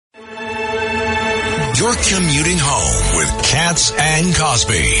You're commuting home with Katz and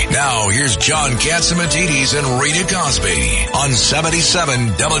Cosby. Now, here's John Catsimatidis and Rita Cosby on 77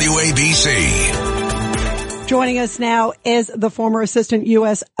 WABC. Joining us now is the former assistant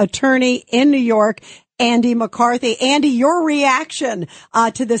U.S. attorney in New York, Andy McCarthy. Andy, your reaction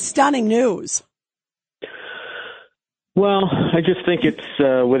to this stunning news? Well, I just think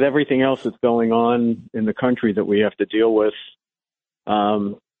it's with everything else that's going on in the country that we have to deal with.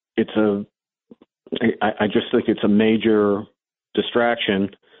 I just think it's a major distraction.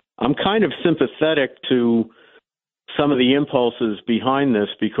 I'm kind of sympathetic to some of the impulses behind this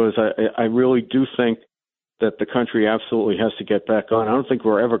because I really do think that the country absolutely has to get back on. I don't think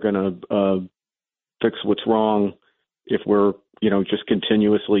we're ever going to fix what's wrong if we're, just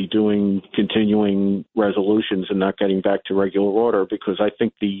continuously doing continuing resolutions and not getting back to regular order, because I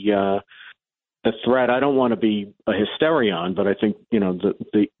think the threat, I don't want to be a hysterion, but I think,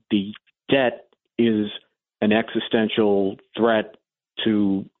 the debt is an existential threat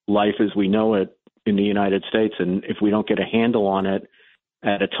to life as we know it in the United States. And if we don't get a handle on it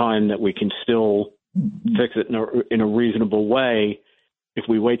at a time that we can still fix it in a reasonable way, if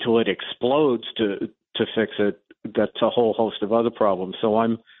we wait till it explodes to fix it, that's a whole host of other problems. So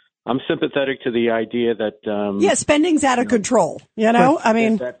I'm sympathetic to the idea that spending's out of control. That's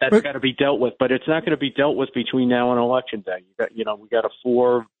got to be dealt with, but it's not going to be dealt with between now and election day.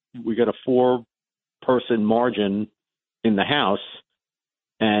 We got a four-person margin in the House,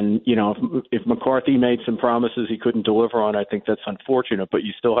 and if McCarthy made some promises he couldn't deliver on, I think that's unfortunate. But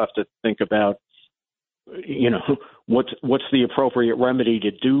you still have to think about what's the appropriate remedy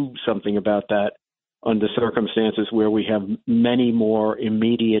to do something about that under circumstances where we have many more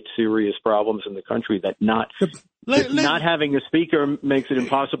immediate serious problems in the country that not having a speaker makes it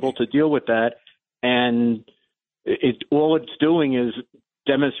impossible to deal with that. And all it's doing is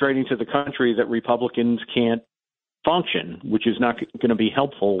demonstrating to the country that Republicans can't function, which is not going to be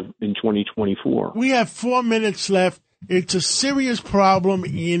helpful in 2024. We have 4 minutes left. It's a serious problem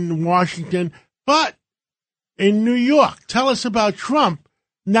in Washington, but in New York, tell us about Trump.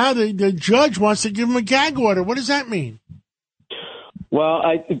 Now the judge wants to give him a gag order. What does that mean? Well,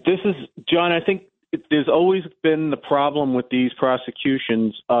 John, I think there's always been the problem with these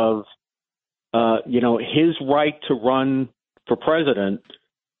prosecutions of, his right to run for president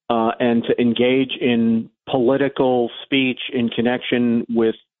and to engage in political speech in connection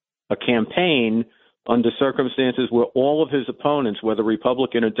with a campaign under circumstances where all of his opponents, whether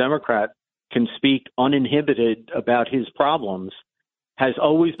Republican or Democrat, can speak uninhibited about his problems, has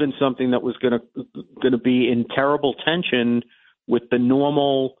always been something that was going to be in terrible tension with the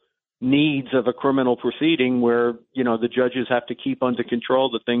normal needs of a criminal proceeding where, the judges have to keep under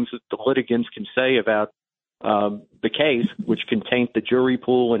control the things that the litigants can say about the case, which can taint the jury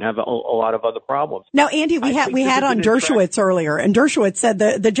pool and have a lot of other problems. Now, Andy, we had on Dershowitz earlier, and Dershowitz said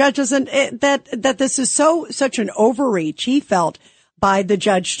the judge isn't that this is such an overreach, he felt, by the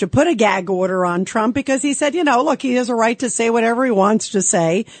judge to put a gag order on Trump because he said, look, he has a right to say whatever he wants to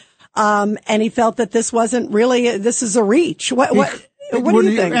say. And he felt that this is a reach. What do you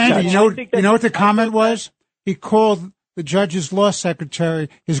think? Andy, you know what the comment was? He called the judge's law secretary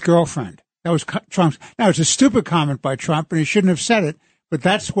his girlfriend. That was Trump's. Now, it's a stupid comment by Trump, and he shouldn't have said it, but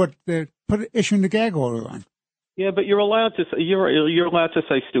that's what they're issuing the gag order on. Yeah, but you're allowed to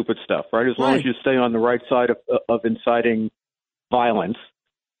say stupid stuff, right? As long as you stay on the right side of inciting violence,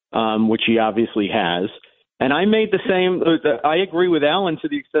 which he obviously has. And I made the same. I agree with Alan to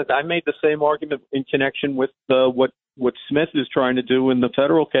the extent I made the same argument in connection with what Smith is trying to do in the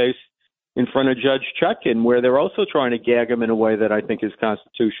federal case in front of Judge Chutkin, where they're also trying to gag him in a way that I think is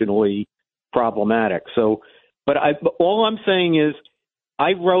constitutionally problematic. So, but all I'm saying is,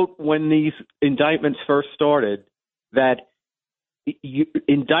 I wrote when these indictments first started that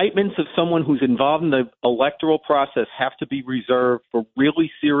indictments of someone who's involved in the electoral process have to be reserved for really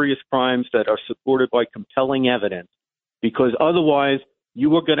serious crimes that are supported by compelling evidence, because otherwise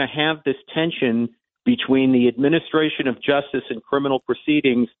you are going to have this tension between the administration of justice and criminal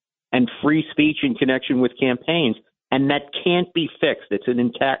proceedings and free speech in connection with campaigns, and that can't be fixed. It's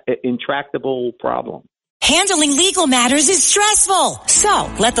an intractable problem. Handling legal matters is stressful.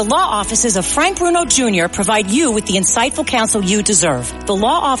 So, let the law offices of Frank Bruno Jr. provide you with the insightful counsel you deserve. The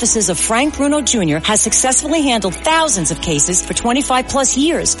law offices of Frank Bruno Jr. has successfully handled thousands of cases for 25 plus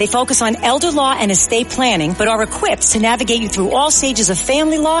years. They focus on elder law and estate planning, but are equipped to navigate you through all stages of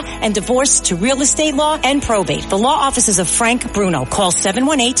family law and divorce to real estate law and probate. The law offices of Frank Bruno. Call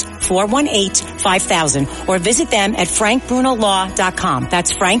 718-418-5000 or visit them at frankbrunolaw.com.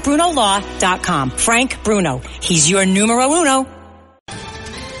 That's frankbrunolaw.com. Frank Bruno. He's your numero uno.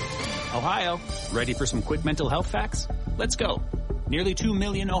 Ohio, ready for some quick mental health facts? Let's go. Nearly 2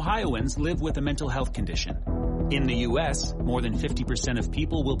 million Ohioans live with a mental health condition. In the U.S., more than 50% of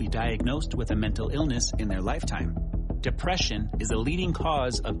people will be diagnosed with a mental illness in their lifetime. Depression is a leading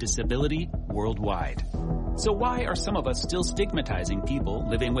cause of disability worldwide. So why are some of us still stigmatizing people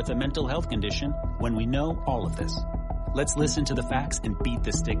living with a mental health condition when we know all of this? Let's listen to the facts and beat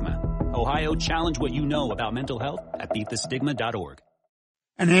the stigma. Ohio, challenge what you know about mental health at beatthestigma.org.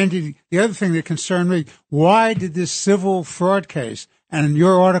 And Andy, the other thing that concerned me, why did this civil fraud case, and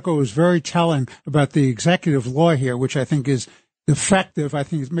your article was very telling about the executive law here, which I think is defective, I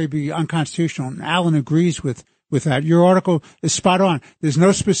think is maybe unconstitutional, and Alan agrees with that. Your article is spot on. There's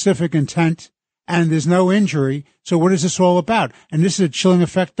no specific intent, and there's no injury, so what is this all about? And this is a chilling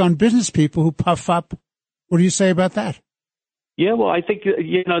effect on business people who puff up. What do you say about that? Yeah, well, I think,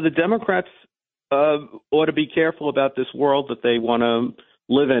 the Democrats ought to be careful about this world that they want to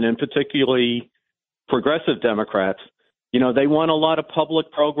live in, and particularly progressive Democrats. They want a lot of public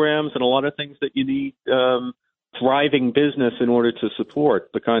programs and a lot of things that you need thriving business in order to support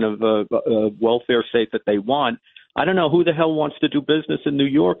the kind of welfare state that they want. I don't know who the hell wants to do business in New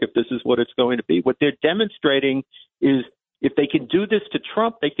York if this is what it's going to be. What they're demonstrating is if they can do this to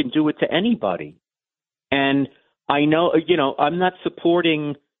Trump, they can do it to anybody. And I know, I'm not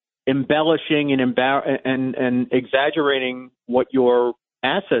supporting embellishing and exaggerating what your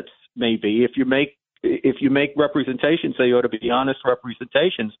assets may be. If you make representations, they ought to be honest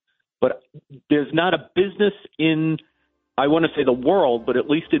representations. But there's not a business in, I want to say the world, but at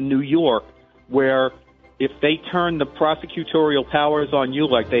least in New York, where if they turn the prosecutorial powers on you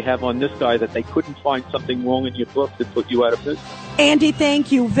like they have on this guy, that they couldn't find something wrong in your book to put you out of business. Andy,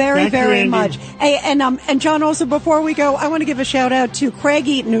 thank you very much. Hey, and John, also before we go, I want to give a shout out to Craig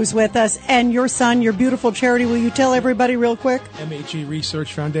Eaton, who's with us, and your son, your beautiful charity. Will you tell everybody real quick? MHE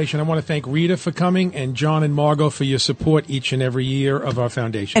Research Foundation. I want to thank Rita for coming and John and Margot for your support each and every year of our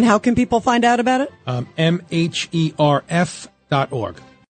foundation. And how can people find out about it? MHERF.org.